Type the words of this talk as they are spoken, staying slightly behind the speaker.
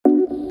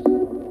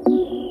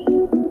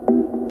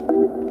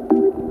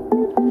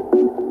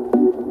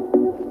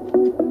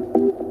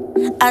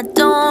I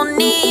don't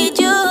need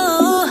you,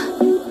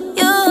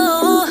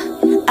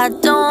 you. I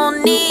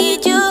don't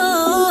need you,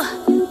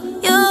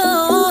 you.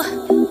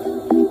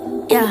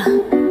 Yeah.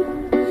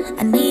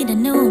 I need a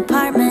new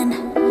apartment,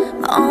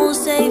 my own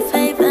safe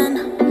haven,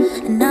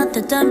 and not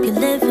the dump you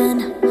live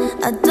in.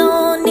 I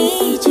don't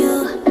need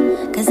you,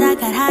 cause I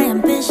got high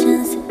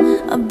ambitions,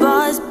 a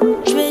boss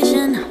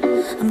vision.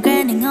 I'm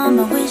granting all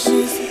my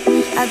wishes.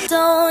 I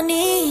don't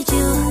need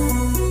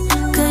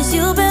you, cause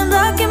you've been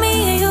blocking me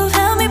and you've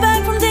held me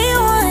back from day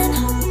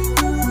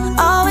one.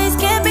 Always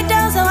kept me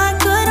down so I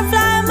couldn't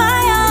fly on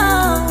my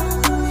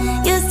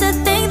own. Used to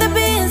think that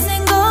being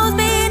single was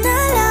being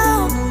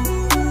alone.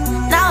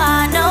 Now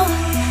I know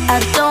I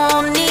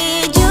don't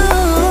need you,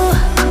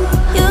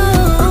 you.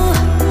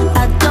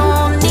 I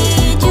don't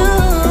need you,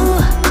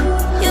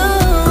 you.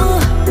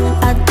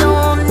 I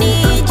don't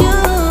need you,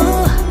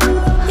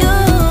 you.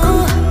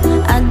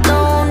 I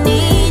don't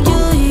need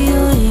you,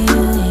 you,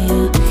 you, you.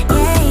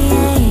 Yeah,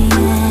 yeah,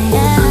 yeah,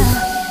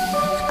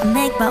 yeah. I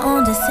make my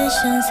own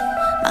decisions,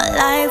 my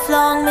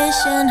lifelong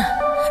mission,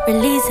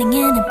 releasing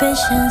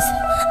inhibitions.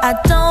 I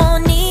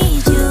don't need